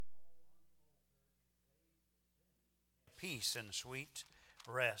peace and sweet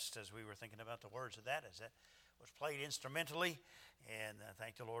rest, as we were thinking about the words of that, as that was played instrumentally, and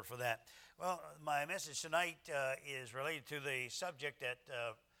thank the Lord for that. Well, my message tonight is related to the subject that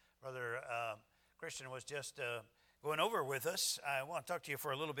Brother Christian was just going over with us. I want to talk to you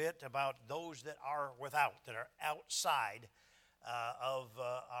for a little bit about those that are without, that are outside of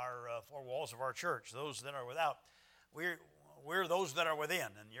our four walls of our church, those that are without. We're those that are within,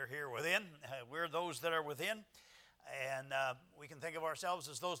 and you're here within. We're those that are within, and we can think of ourselves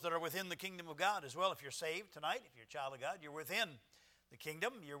as those that are within the kingdom of God as well. If you're saved tonight, if you're a child of God, you're within the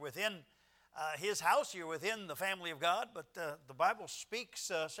kingdom. You're within His house. You're within the family of God. But the Bible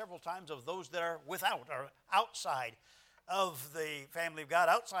speaks several times of those that are without, or outside of the family of God,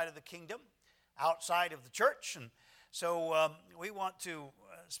 outside of the kingdom, outside of the church. And so we want to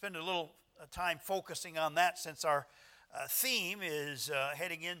spend a little time focusing on that, since our theme is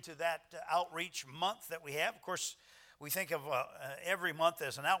heading into that outreach month that we have. Of course, we think of every month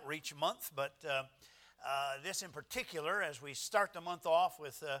as an outreach month, but this in particular, as we start the month off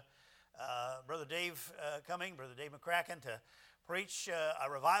with Brother Dave coming, Brother Dave McCracken, to preach a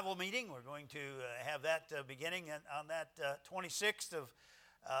revival meeting. We're going to have that beginning on that 26th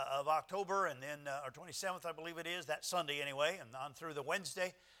of October, and then, or 27th, I believe it is, that Sunday anyway, and on through the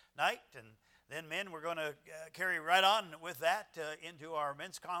Wednesday night. And then, men, we're going to carry right on with that into our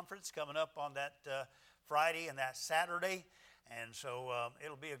men's conference coming up on that Friday and that Saturday. And so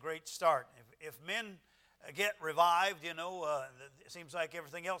it'll be a great start. If men get revived, it seems like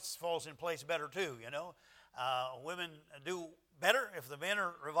everything else falls in place better too, Women do better if the men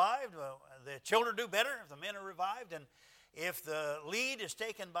are revived. The children do better if the men are revived. And if the lead is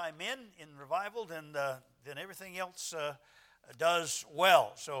taken by men in revival, then everything else does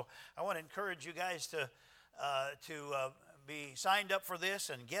well. So I want to encourage you guys to be signed up for this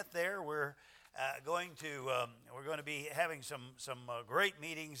and get there. We're going to be having some great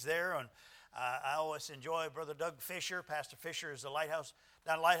meetings there, and I always enjoy Brother Doug Fisher. Pastor Fisher is the Lighthouse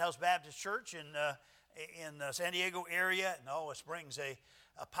down at Lighthouse Baptist Church in the San Diego area, and always brings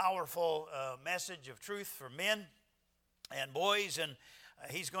a powerful message of truth for men and boys, and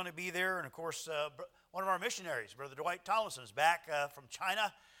he's going to be there. And of course, one of our missionaries, Brother Dwight Tomlinson, is back from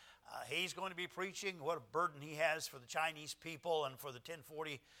China. He's going to be preaching. What a burden he has for the Chinese people and for the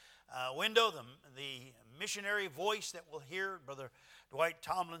 1040 window. The missionary voice that we'll hear, Brother Dwight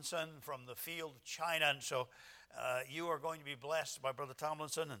Tomlinson from the field of China. And so you are going to be blessed by Brother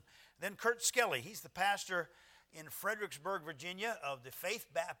Tomlinson. And then Kurt Skelly, he's the pastor in Fredericksburg, Virginia, of the Faith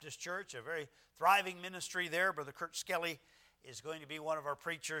Baptist Church, a very thriving ministry there. Brother Kurt Skelly is going to be one of our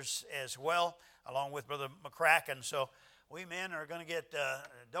preachers as well, along with Brother McCracken. So we men are going to get a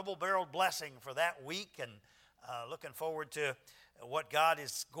double-barreled blessing for that week, and looking forward to what God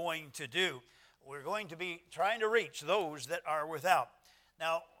is going to do. We're going to be trying to reach those that are without.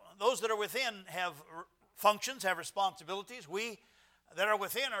 Now, those that are within have functions, have responsibilities. We that are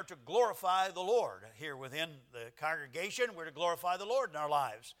within are to glorify the Lord. Here within the congregation, we're to glorify the Lord in our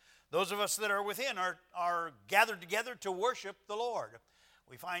lives. Those of us that are within are gathered together to worship the Lord.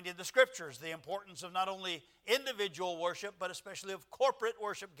 We find in the Scriptures the importance of not only individual worship, but especially of corporate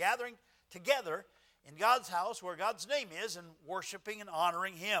worship, gathering together in God's house where God's name is, and worshiping and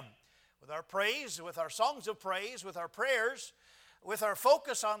honoring Him. With our praise, with our songs of praise, with our prayers, with our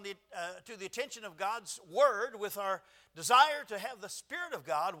focus on to the attention of God's Word, with our desire to have the Spirit of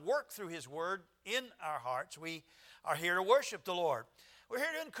God work through His Word in our hearts, we are here to worship the Lord. We're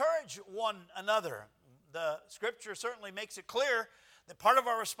here to encourage one another. The Scripture certainly makes it clear that part of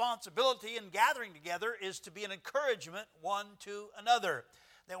our responsibility in gathering together is to be an encouragement one to another,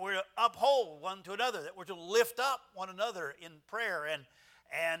 that we're to uphold one to another, that we're to lift up one another in prayer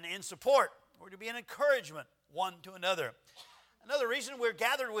and in support. We're to be an encouragement one to another. Another reason we're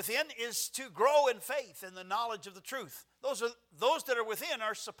gathered within is to grow in faith and the knowledge of the truth. Those that are within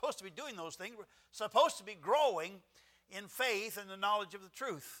are supposed to be doing those things. We're supposed to be growing in faith and the knowledge of the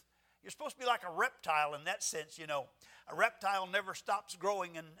truth. You're supposed to be like a reptile in that sense, A reptile never stops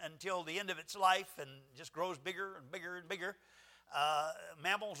growing until the end of its life, and just grows bigger and bigger and bigger.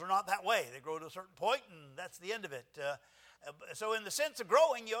 Mammals are not that way. They grow to a certain point, and that's the end of it. So in the sense of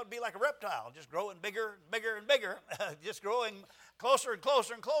growing, you ought to be like a reptile, just growing bigger and bigger and bigger, just growing closer and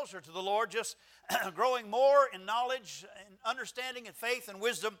closer and closer to the Lord, just growing more in knowledge and understanding and faith and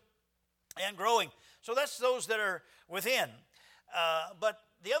wisdom and growing. So that's those that are within. But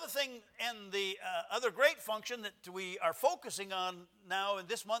the other thing, and the other great function that we are focusing on now in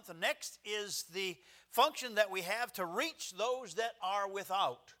this month and next, is the function that we have to reach those that are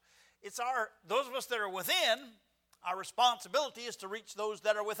without. Those of us that are within, our responsibility is to reach those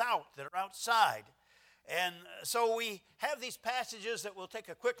that are without, that are outside. And so we have these passages that we'll take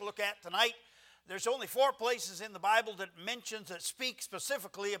a quick look at tonight. There's only 4 places in the Bible that speak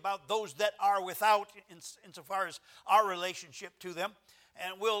specifically about those that are without insofar as our relationship to them.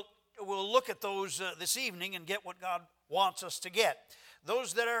 And we'll look at those this evening and get what God wants us to get.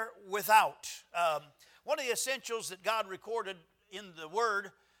 Those that are without. One of the essentials that God recorded in the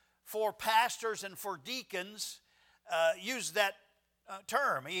Word for pastors and for deacons used that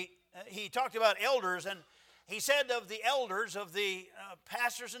term. He talked about elders, and he said of the elders, of the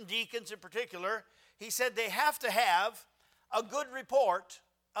pastors and deacons in particular, he said they have to have a good report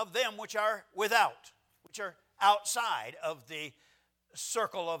of them which are without, which are outside of the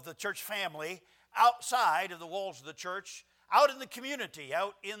circle of the church family, outside of the walls of the church, out in the community,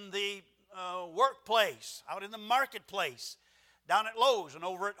 out in the workplace, out in the marketplace, down at Lowe's and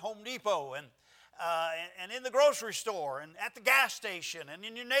over at Home Depot, and in the grocery store, and at the gas station, and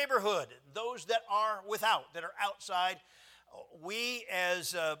in your neighborhood. Those that are without, that are outside, we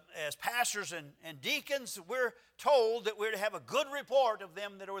as pastors and deacons, we're told that we're to have a good report of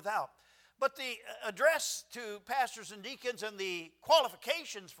them that are without. But the address to pastors and deacons and the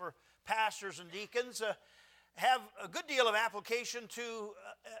qualifications for pastors and deacons have a good deal of application to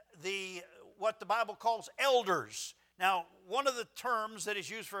what the Bible calls elders. Now, one of the terms that is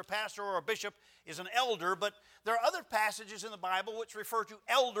used for a pastor or a bishop is an elder, but there are other passages in the Bible which refer to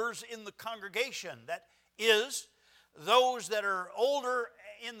elders in the congregation. That is, those that are older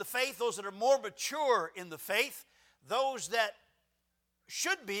in the faith, those that are more mature in the faith, those that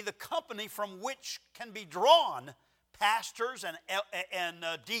should be the company from which can be drawn pastors and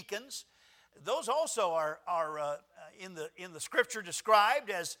deacons. Those also are in the Scripture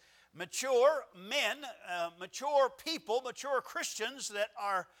described as mature men, mature people, mature Christians that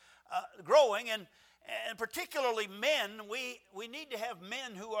are growing, and particularly men. We need to have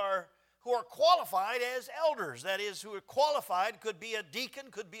men who are qualified as elders. That is, who are qualified, could be a deacon,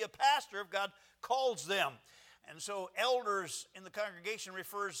 could be a pastor if God calls them. And so elders in the congregation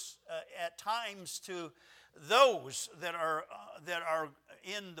refers at times to those that are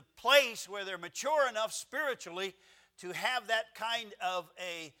in the place where they're mature enough spiritually to have that kind of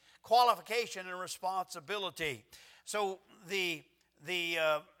a qualification and responsibility. So the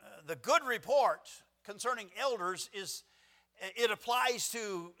good report concerning elders it applies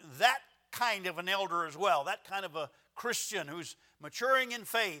to that kind of an elder as well, that kind of a Christian who's maturing in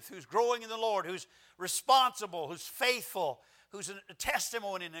faith, who's growing in the Lord, who's responsible, who's faithful, who's a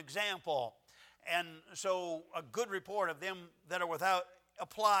testimony and example. And so a good report of them that are without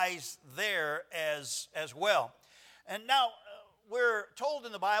applies there as well. And now we're told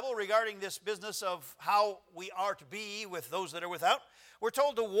in the Bible regarding this business of how we are to be with those that are without, we're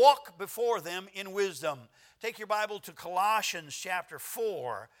told to walk before them in wisdom. Take your Bible to Colossians chapter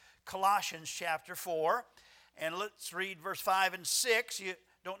 4. Colossians chapter 4. And let's read verse 5 and 6. You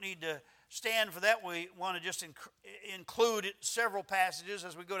don't need to stand for that. We want to just include several passages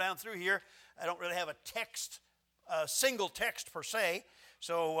as we go down through here. I don't really have a single text per se.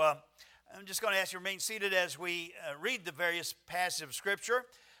 So I'm just going to ask you to remain seated as we read the various passages of Scripture.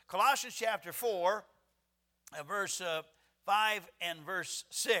 Colossians chapter 4, verse 5 and verse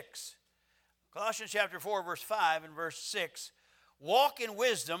 6. Colossians chapter 4, verse 5 and verse 6. Walk in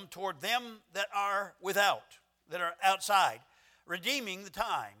wisdom toward them that are without, that are outside, redeeming the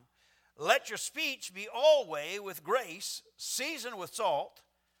time. Let your speech be always with grace, seasoned with salt,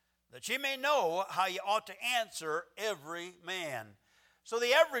 that ye may know how ye ought to answer every man. So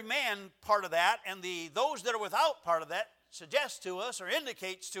the every man part of that and the those that are without part of that suggests to us or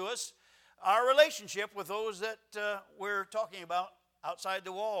indicates to us our relationship with those that we're talking about outside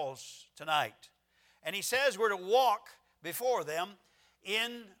the walls tonight. And he says we're to walk before them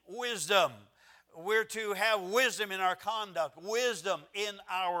in wisdom. We're to have wisdom in our conduct, wisdom in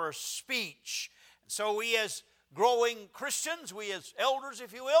our speech. So we as growing Christians, we as elders,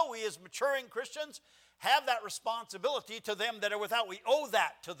 if you will, we as maturing Christians, have that responsibility to them that are without. We owe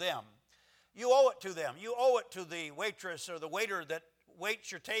that to them. You owe it to them. You owe it to the waitress or the waiter that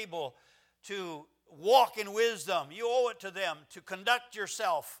waits your table to walk in wisdom. You owe it to them to conduct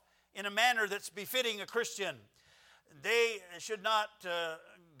yourself in a manner that's befitting a Christian. They should not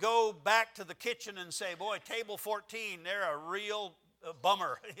go back to the kitchen and say, boy, table 14, they're a real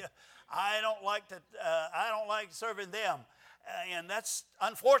bummer. I don't like serving them. And that's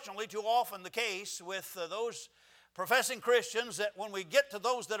unfortunately too often the case with those professing Christians, that when we get to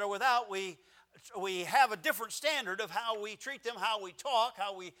those that are without, we have a different standard of how we treat them, how we talk,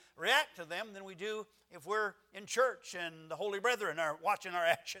 how we react to them than we do if we're in church and the holy brethren are watching our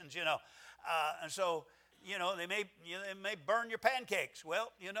actions, And so they may burn your pancakes.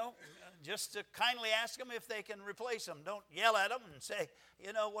 Well, just to kindly ask them if they can replace them. Don't yell at them and say,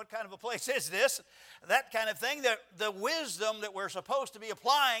 what kind of a place is this? That kind of thing. The wisdom that we're supposed to be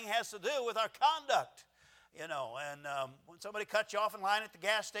applying has to do with our conduct. And when somebody cuts you off in line at the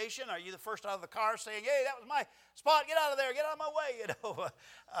gas station, are you the first out of the car saying, hey, that was my spot, get out of there, get out of my way?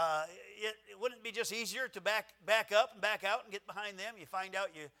 It wouldn't be just easier to back up and back out and get behind them? You find out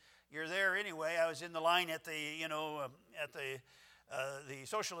you're there anyway. I was in the line at the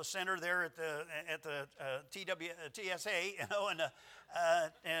Socialist Center there at the TSA,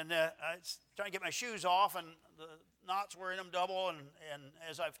 and I was trying to get my shoes off, and the knots were in them double, and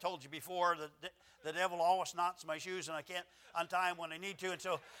as I've told you before, the devil always knots my shoes, and I can't untie them when I need to, and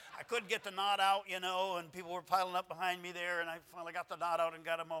so I couldn't get the knot out, and people were piling up behind me there, and I finally got the knot out and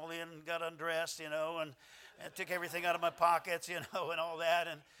got them all in and got undressed, and took everything out of my pockets, and all that,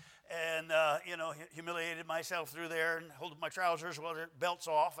 and humiliated myself through there and holding my trousers while their belts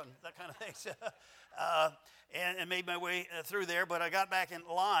off and that kind of thing. And made my way through there, but I got back in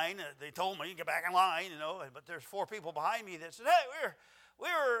line. They told me, you get back in line, but there's 4 people behind me that said, hey, we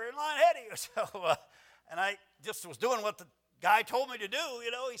were in line ahead of you. So, and I just was doing what the guy told me to do,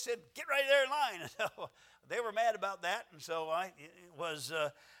 he said, get right there in line. And so they were mad about that, and so I was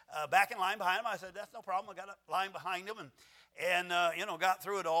back in line behind them. I said, that's no problem. I got a line behind them, and got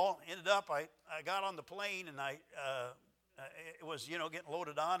through it all. Ended up, I got on the plane, and it was, getting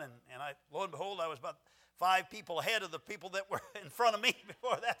loaded on, and lo and behold, I was about 5 people ahead of the people that were in front of me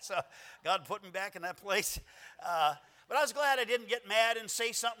before that, so God put me back in that place. But I was glad I didn't get mad and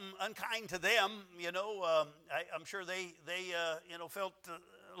say something unkind to them. I'm sure they felt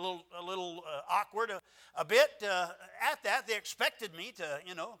a little awkward a bit at that. They expected me to,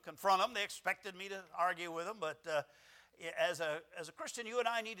 confront them. They expected me to argue with them, but as a Christian, you and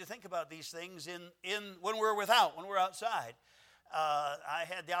I need to think about these things in when we're outside. I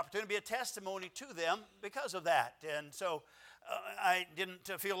had the opportunity to be a testimony to them because of that, and so I didn't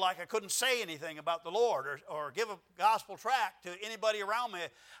feel like I couldn't say anything about the Lord or give a gospel tract to anybody around me.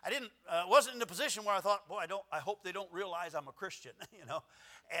 I wasn't in a position where I thought, boy, I hope they don't realize I'm a Christian,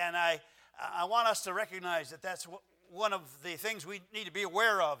 And I want us to recognize that that's one of the things we need to be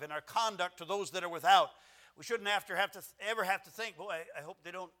aware of in our conduct to those that are without. We shouldn't ever have to think, boy, I hope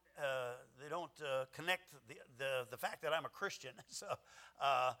they don't connect the fact that I'm a Christian. So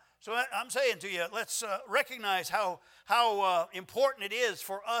I'm saying to you, let's recognize how important it is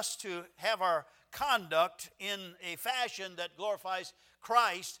for us to have our conduct in a fashion that glorifies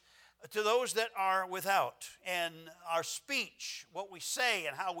Christ to those that are without, and our speech, what we say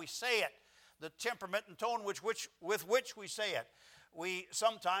and how we say it, the temperament and tone with which we say it. We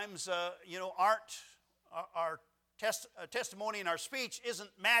sometimes, our testimony in our speech isn't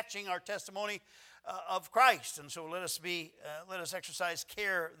matching our testimony of Christ, and so let us exercise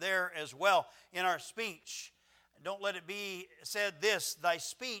care there as well in our speech. Don't let it be said this: thy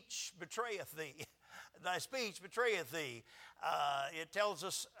speech betrayeth thee. Thy speech betrayeth thee. It tells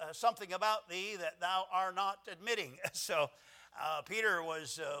us something about thee that thou art not admitting. So Peter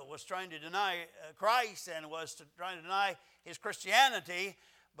was trying to deny Christ and was trying to deny his Christianity,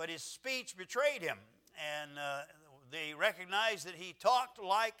 but his speech betrayed him. And they recognized that he talked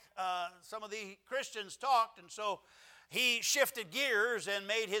like some of the Christians talked, and so he shifted gears and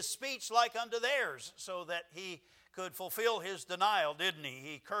made his speech like unto theirs so that he could fulfill his denial, didn't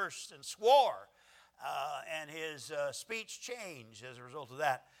he? He cursed and swore, and his speech changed as a result of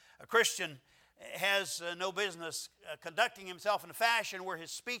that. A Christian has no business conducting himself in a fashion where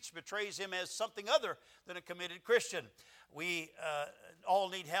his speech betrays him as something other than a committed Christian. We all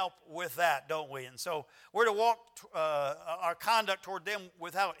need help with that, don't we? And so we're to walk our conduct toward them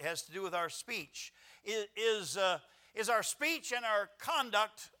without. It has to do with our speech. Is our speech and our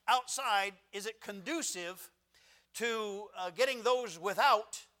conduct outside, is it conducive to getting those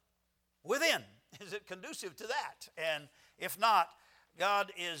without within? Is it conducive to that? And if not,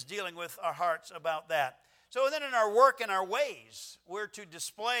 God is dealing with our hearts about that. So then in our work and our ways, we're to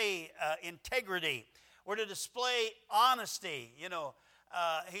display integrity. We're to display honesty.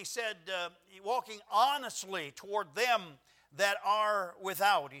 He said, walking honestly toward them that are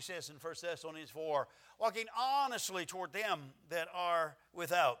without. He says in 1 Thessalonians 4, walking honestly toward them that are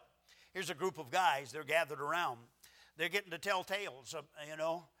without. Here's a group of guys. They're gathered around. They're getting to tell tales,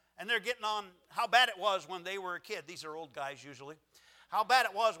 and they're getting on how bad it was when they were a kid. These are old guys usually. How bad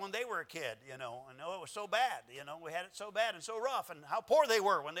it was when they were a kid, and it was so bad, we had it so bad and so rough, and how poor they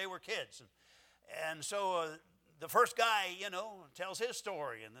were when they were kids. And so the first guy, tells his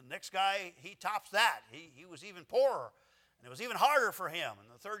story, and the next guy, he tops that. He was even poorer, and it was even harder for him. And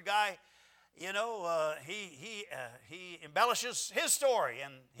the third guy, he embellishes his story,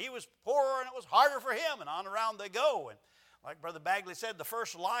 and he was poor and it was harder for him, and on around they go. And like Brother Bagley said, the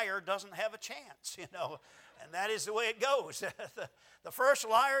first liar doesn't have a chance, and that is the way it goes. The first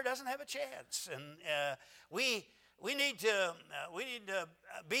liar doesn't have a chance, and we need to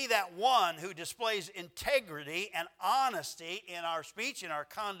be that one who displays integrity and honesty in our speech, in our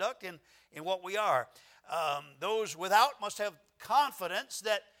conduct, in what we are. Those without must have confidence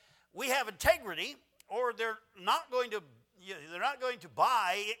that we have integrity, or they're not going to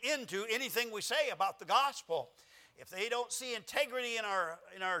buy into anything we say about the gospel. If they don't see integrity in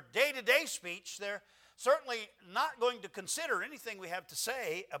our day-to-day speech, they're certainly not going to consider anything we have to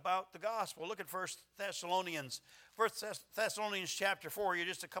say about the gospel. Look at 1 Thessalonians chapter 4. You're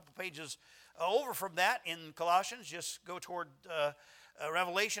just a couple pages over from that in Colossians. Just go toward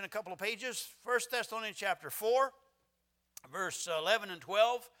Revelation a couple of pages. 1 Thessalonians chapter 4, verse 11 and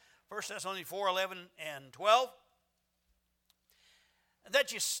 12. 1 Thessalonians 4, 11 and 12.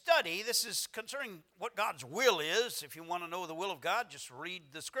 That you study, this is concerning what God's will is. If you want to know the will of God, just read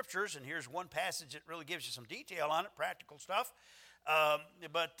the scriptures, and here's one passage that really gives you some detail on it, practical stuff.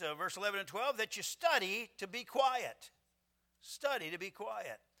 But verse 11 and 12, that you study to be quiet. Study to be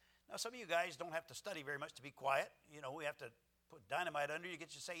quiet. Now, some of you guys don't have to study very much to be quiet. We have to put dynamite under you,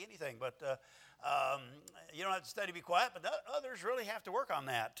 get you to say anything, but you don't have to study to be quiet, but others really have to work on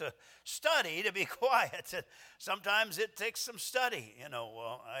that, to study to be quiet. Sometimes it takes some study.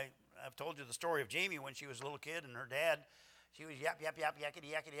 I've told you the story of Jamie when she was a little kid, and her dad, she was yap, yap, yap,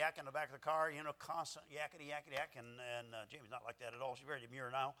 yakety, yakety, yak in the back of the car, constant yakety, yakety, yak, and Jamie's not like that at all. She's very demure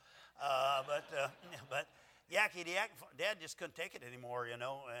now, but yakety yak, Dad just couldn't take it anymore,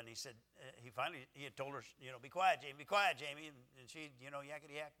 and he said, he had told her, be quiet, Jamie, and she,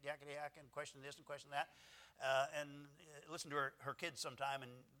 yakety yak, and question this and question that, and listen to her kids sometime,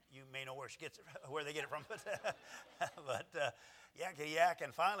 and you may know where they get it from, but yakety yak,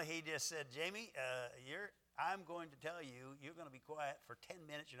 and finally he just said, Jamie, I'm going to tell you, you're going to be quiet for 10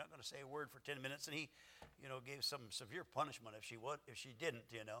 minutes. You're not going to say a word for 10 minutes. And he, gave some severe punishment if she didn't,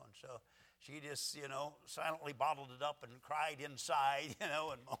 and so she just, silently bottled it up and cried inside, and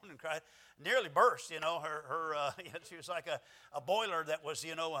moaned and cried, nearly burst, she was like a boiler that was,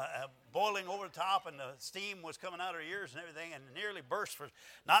 boiling over the top, and the steam was coming out of her ears and everything, and nearly burst for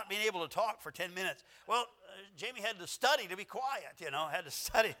not being able to talk for 10 minutes. Well, Jamie had to study to be quiet, had to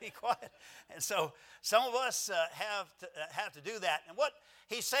study to be quiet. And so some of us have to do that. And what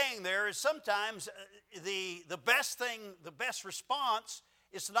he's saying there is sometimes the best response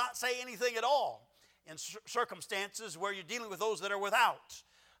is to not say anything at all in circumstances where you're dealing with those that are without.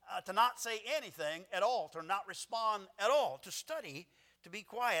 To not say anything at all, to not respond at all, to study, to be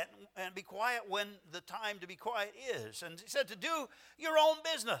quiet, and be quiet when the time to be quiet is. And he said to do your own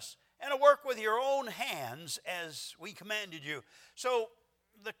business and to work with your own hands as we commanded you. So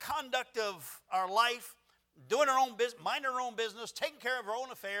the conduct of our life, doing our own business, minding our own business, taking care of our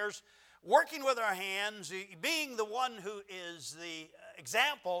own affairs, working with our hands, being the one who is the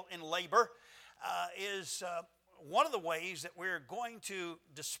example in labor is one of the ways that we're going to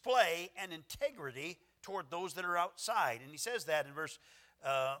display an integrity toward those that are outside. And he says that in verse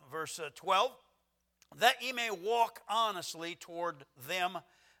 12, that ye may walk honestly toward them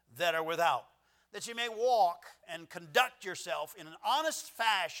that are without. That you may walk and conduct yourself in an honest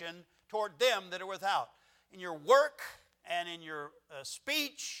fashion toward them that are without. In your work and in your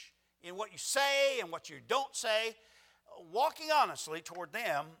speech, in what you say and what you don't say, walking honestly toward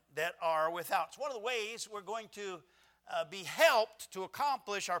them that are without. It's one of the ways we're going to be helped to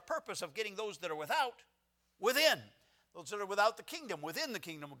accomplish our purpose of getting those that are without within. Those that are without the kingdom, within the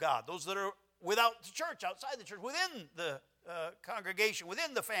kingdom of God. Those that are without the church, outside the church, within the congregation,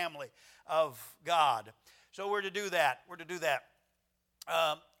 within the family of God. So we're to do that. We're to do that.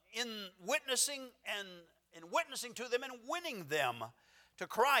 In witnessing to them and winning them to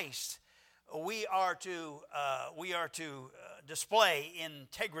Christ, we are to display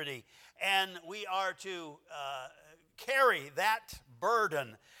integrity, and we are to carry that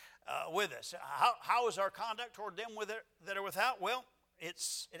burden with us. How is our conduct toward them that are without? Well, it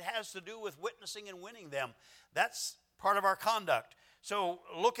has to do with witnessing and winning them. That's part of our conduct. So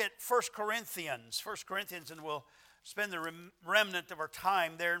look at 1 Corinthians, and we'll spend the remnant of our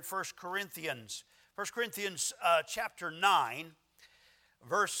time there in 1 Corinthians. 1 Corinthians chapter 9,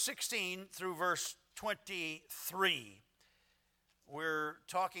 verse 16 through verse 23. We're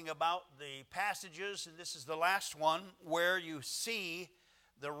talking about the passages, and this is the last one, where you see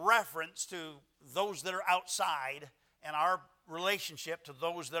the reference to those that are outside and our relationship to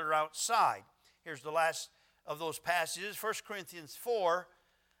those that are outside. Here's the last of those passages, 1 Corinthians 4,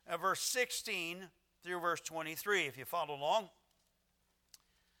 verse 16 through verse 23, if you follow along.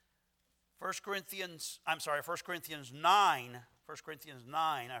 1 Corinthians 9. 1 Corinthians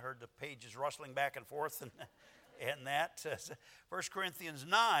 9. I heard the pages rustling back and forth and that. 1 Corinthians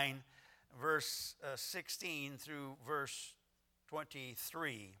 9, verse 16 through verse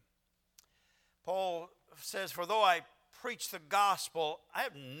 23. Paul says, "For though I preach the gospel, I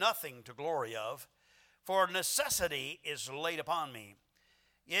have nothing to glory of, for necessity is laid upon me.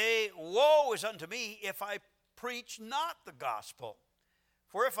 Yea, woe is unto me if I preach not the gospel.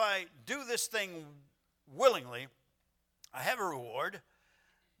 For if I do this thing willingly, I have a reward.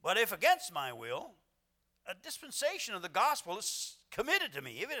 But if against my will, a dispensation of the gospel is committed to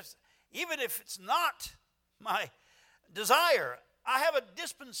me. Even if it's not my desire, I have a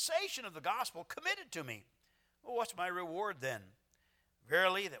dispensation of the gospel committed to me. Well, what's my reward then?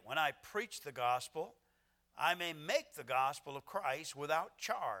 Verily, that when I preach the gospel, I may make the gospel of Christ without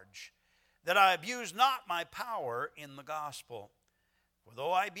charge, that I abuse not my power in the gospel. For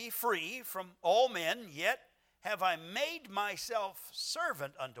though I be free from all men, yet have I made myself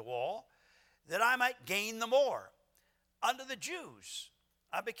servant unto all, that I might gain the more. Unto the Jews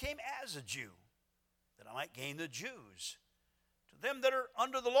I became as a Jew, that I might gain the Jews. To them that are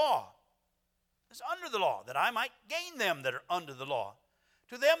under the law, as under the law, that I might gain them that are under the law.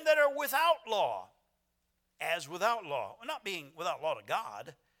 To them that are without law, as without law. Well, not being without law to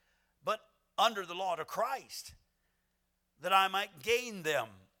God, but under the law to Christ, that I might gain them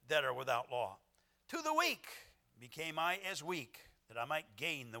that are without law. To the weak became I as weak, that I might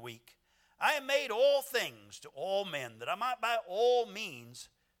gain the weak. I am made all things to all men, that I might by all means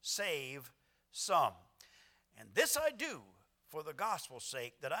save some. And this I do for the gospel's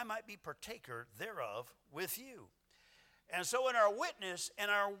sake, that I might be partaker thereof with you." And so in our witness and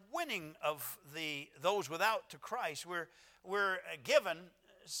our winning of those without to Christ, we're given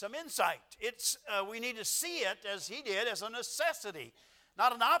some insight. We need to see it, as he did, as a necessity.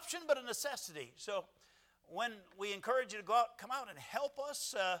 Not an option, but a necessity. So when we encourage you to go out, come out and help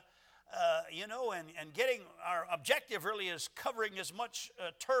us, and getting our objective really is covering as much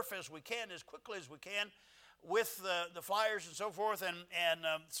turf as we can, as quickly as we can, with the flyers and so forth, and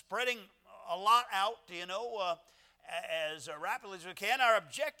spreading a lot out, as rapidly as we can. Our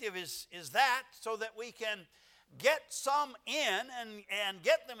objective is that, so that we can get some in and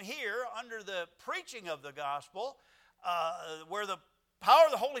get them here under the preaching of the gospel, where the power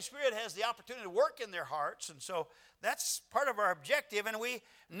of the Holy Spirit has the opportunity to work in their hearts. And so that's part of our objective, and we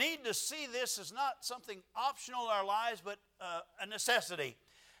need to see this as not something optional in our lives, but a necessity.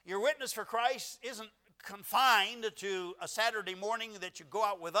 Your witness for Christ isn't confined to a Saturday morning that you go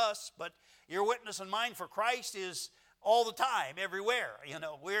out with us, but your witness and mine for Christ is all the time, everywhere.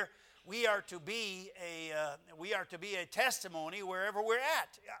 We are to be a testimony wherever we're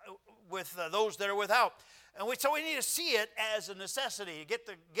at, with those that are without. And so we need to see it as a necessity.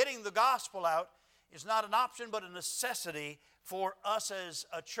 Getting the gospel out is not an option, but a necessity for us as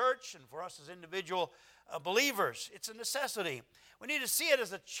a church and for us as individual believers. It's a necessity. We need to see it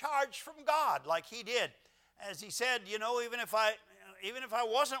as a charge from God, like he did. As he said, even if I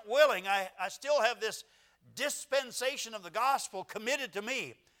wasn't willing, I still have this dispensation of the gospel committed to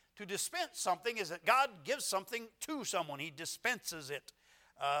me. To dispense something is that God gives something to someone. He dispenses it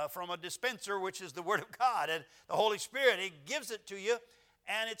from a dispenser, which is the Word of God. And the Holy Spirit, he gives it to you,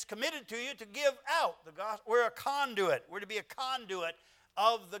 and it's committed to you to give out the gospel. We're a conduit. We're to be a conduit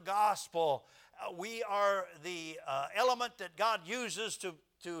of the gospel. We are the element that God uses to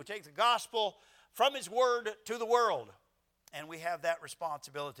take the gospel from his word to the world. And we have that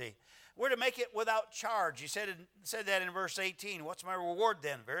responsibility. We're to make it without charge. He said that in verse 18. What's my reward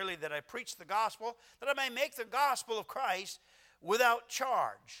then? Verily, that I preach the gospel, that I may make the gospel of Christ without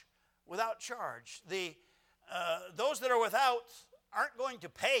charge. Without charge. Those that are without aren't going to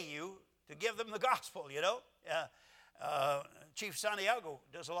pay you to give them the gospel, Chief Santiago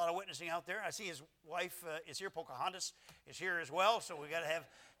does a lot of witnessing out there. I see his wife is here. Pocahontas is here as well. So we got to have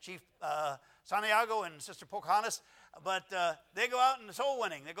Chief Santiago and Sister Pocahontas. But they go out in soul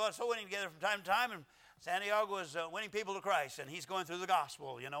winning. They go out soul winning together from time to time. And Santiago is winning people to Christ. And he's going through the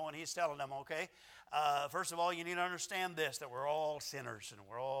gospel, and he's telling them, okay, first of all, you need to understand this, that we're all sinners and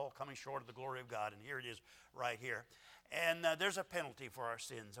we're all coming short of the glory of God. And here it is right here. And there's a penalty for our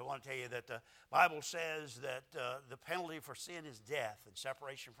sins. I want to tell you that the Bible says that the penalty for sin is death and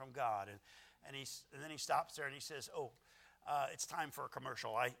separation from God. And then he stops there and he says, it's time for a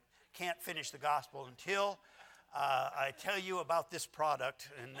commercial. I can't finish the gospel until I tell you about this product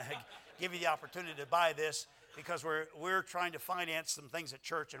and give you the opportunity to buy this, because we're trying to finance some things at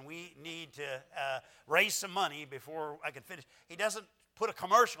church and we need to raise some money before I can finish. He doesn't put a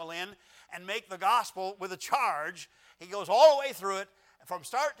commercial in and make the gospel with a charge. He goes all the way through it from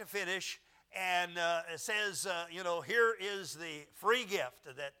start to finish, and it says, here is the free gift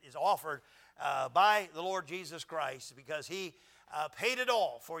that is offered by the Lord Jesus Christ, because He paid it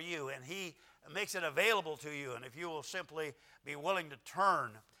all for you, and He makes it available to you. And if you will simply be willing to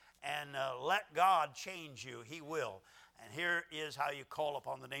turn and let God change you, He will. And here is how you call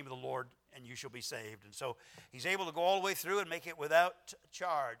upon the name of the Lord, and you shall be saved. And so He's able to go all the way through and make it without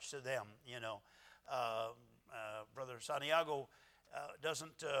charge to them. Brother Santiago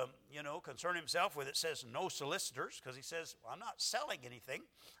doesn't, concern himself with, it says no solicitors, because he says, well, I'm not selling anything,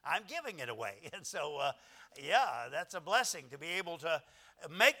 I'm giving it away. And so, that's a blessing to be able to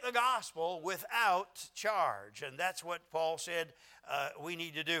make the gospel without charge. And that's what Paul said we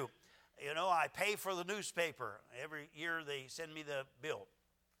need to do. I pay for the newspaper. Every year they send me the bill,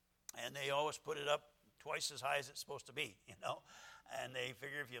 and they always put it up twice as high as it's supposed to be, and they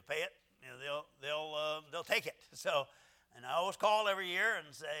figure if you pay it, they'll take it. So, and I always call every year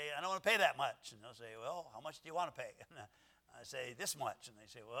and say, I don't want to pay that much. And they'll say, well, how much do you want to pay? And I say, this much. And they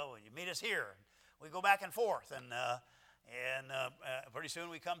say, well, you meet us here. And we go back and forth. And pretty soon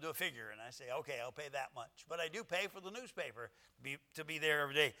we come to a figure. And I say, okay, I'll pay that much. But I do pay for the newspaper to be there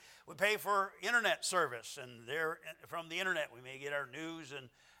every day. We pay for internet service. And there, from the internet, we may get our news and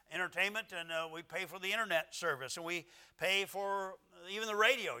entertainment. And we pay for the internet service. And we pay for even the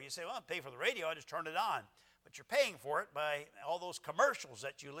radio. You say, well, I pay for the radio. I just turn it on. But you're paying for it by all those commercials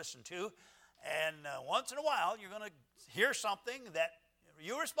that you listen to. And once in a while, you're going to hear something that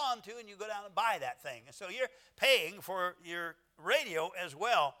you respond to, and you go down and buy that thing. And so you're paying for your radio as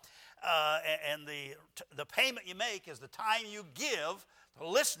well. And the payment you make is the time you give to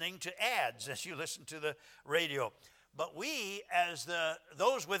listening to ads as you listen to the radio. But we, as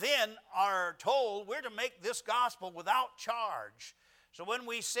those within, are told we're to make this gospel without charge. So when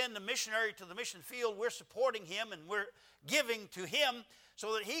we send a missionary to the mission field, we're supporting him and we're giving to him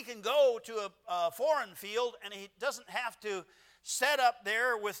so that he can go to a foreign field, and he doesn't have to set up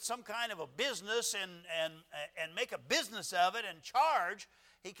there with some kind of a business and make a business of it and charge.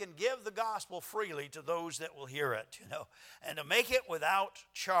 He can give the gospel freely to those that will hear it, and to make it without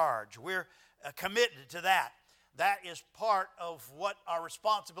charge. We're committed to that. That is part of what our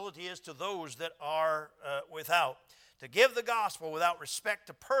responsibility is to those that are without. To give the gospel without respect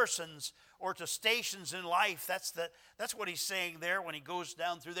to persons or to stations in life. That's what he's saying there when he goes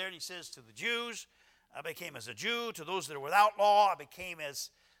down through there, and he says, to the Jews, I became as a Jew. To those that are without law, I became as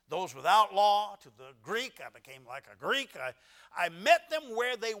those without law. To the Greek, I became like a Greek. I met them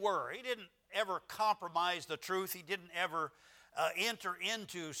where they were. He didn't ever compromise the truth. He didn't ever enter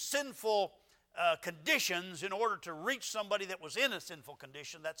into sinful conditions in order to reach somebody that was in a sinful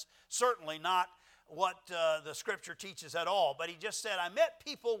condition. That's certainly not what the Scripture teaches at all. But he just said, I met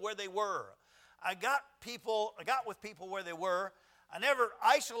people where they were. I got with people where they were. I never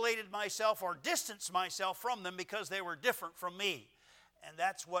isolated myself or distanced myself from them because they were different from me. And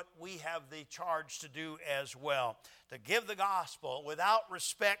that's what we have the charge to do as well. To give the gospel without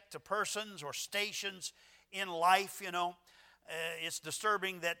respect to persons or stations in life. It's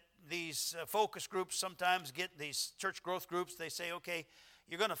disturbing that these focus groups sometimes get these church growth groups. They say, okay,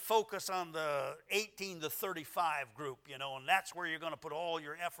 you're going to focus on the 18 to 35 group, and that's where you're going to put all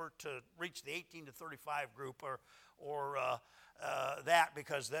your effort to reach the 18 to 35 group or that,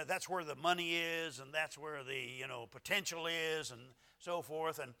 because that's where the money is, and that's where the potential is, and so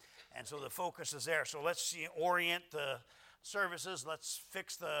forth, and so the focus is there. So let's orient the services. Let's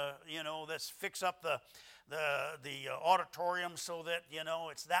fix up the auditorium so that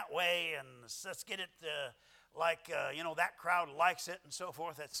it's that way, and let's get it that crowd likes it, and so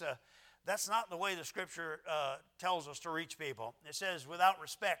forth. That's not the way the Scripture tells us to reach people. It says without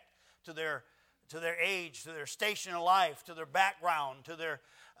respect to their age, to their station in life, to their background, to their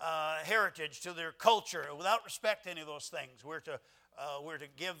heritage, to their culture. Without respect to any of those things, we're to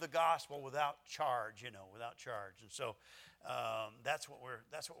give the gospel without charge. Without charge. And so that's what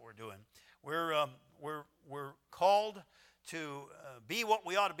we're doing. We're called to be what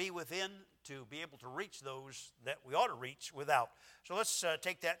we ought to be within, to be able to reach those that we ought to reach without. So let's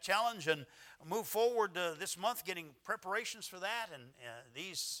take that challenge and move forward this month, getting preparations for that, and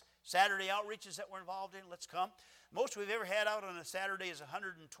these Saturday outreaches that we're involved in. Let's come. Most we've ever had out on a Saturday is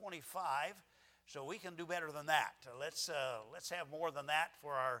 125, so we can do better than that. Let's have more than that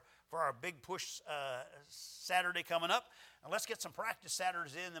for our big push Saturday coming up. And let's get some practice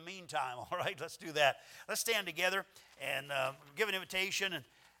Saturdays in the meantime, all right? Let's do that. Let's stand together and give an invitation. And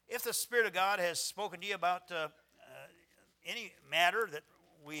if the Spirit of God has spoken to you about any matter that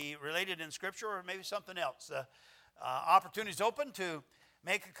we related in Scripture, or maybe something else, opportunities open to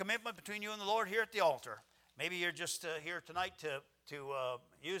make a commitment between you and the Lord here at the altar. Maybe you're just here tonight to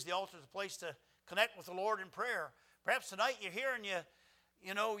use the altar as a place to connect with the Lord in prayer. Perhaps tonight you're here and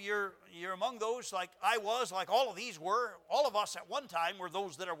you're among those like I was, like all of these were. All of us at one time were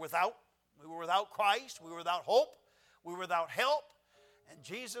those that are without. We were without Christ. We were without hope. We were without help. And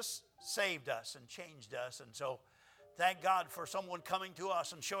Jesus saved us and changed us. And so thank God for someone coming to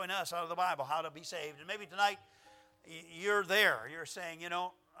us and showing us out of the Bible how to be saved. And maybe tonight you're there. You're saying,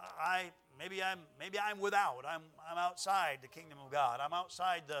 maybe I'm without. I'm outside the kingdom of God. I'm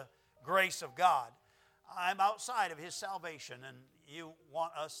outside the grace of God. I'm outside of His salvation, and you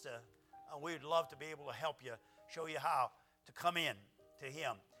want us to, we'd love to be able to help you, show you how to come in to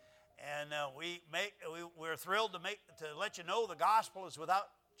Him. And we're thrilled to let you know the gospel is without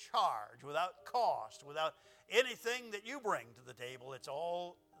charge, without cost, without anything that you bring to the table. It's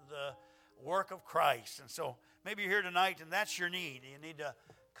all the work of Christ. And so maybe you're here tonight and that's your need. You need to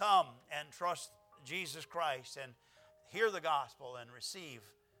come and trust Jesus Christ and hear the gospel and receive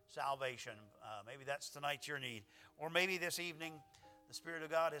salvation. Maybe that's tonight your need. Or maybe this evening the Spirit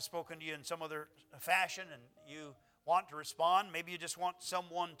of God has spoken to you in some other fashion and you want to respond. Maybe you just want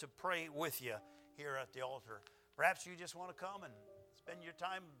someone to pray with you here at the altar. Perhaps you just want to come and spend your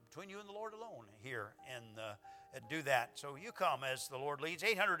time between you and the Lord alone here and do that. So you come as the Lord leads.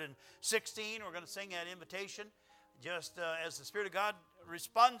 816, we're going to sing that invitation. Just as the Spirit of God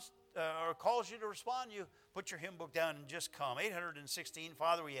responds or calls you to respond, you put your hymn book down and just come. 816,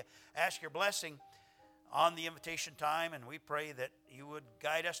 Father, we ask your blessing on the invitation time, and we pray that you would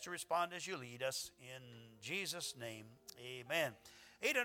guide us to respond as you lead us. In Jesus' name, amen.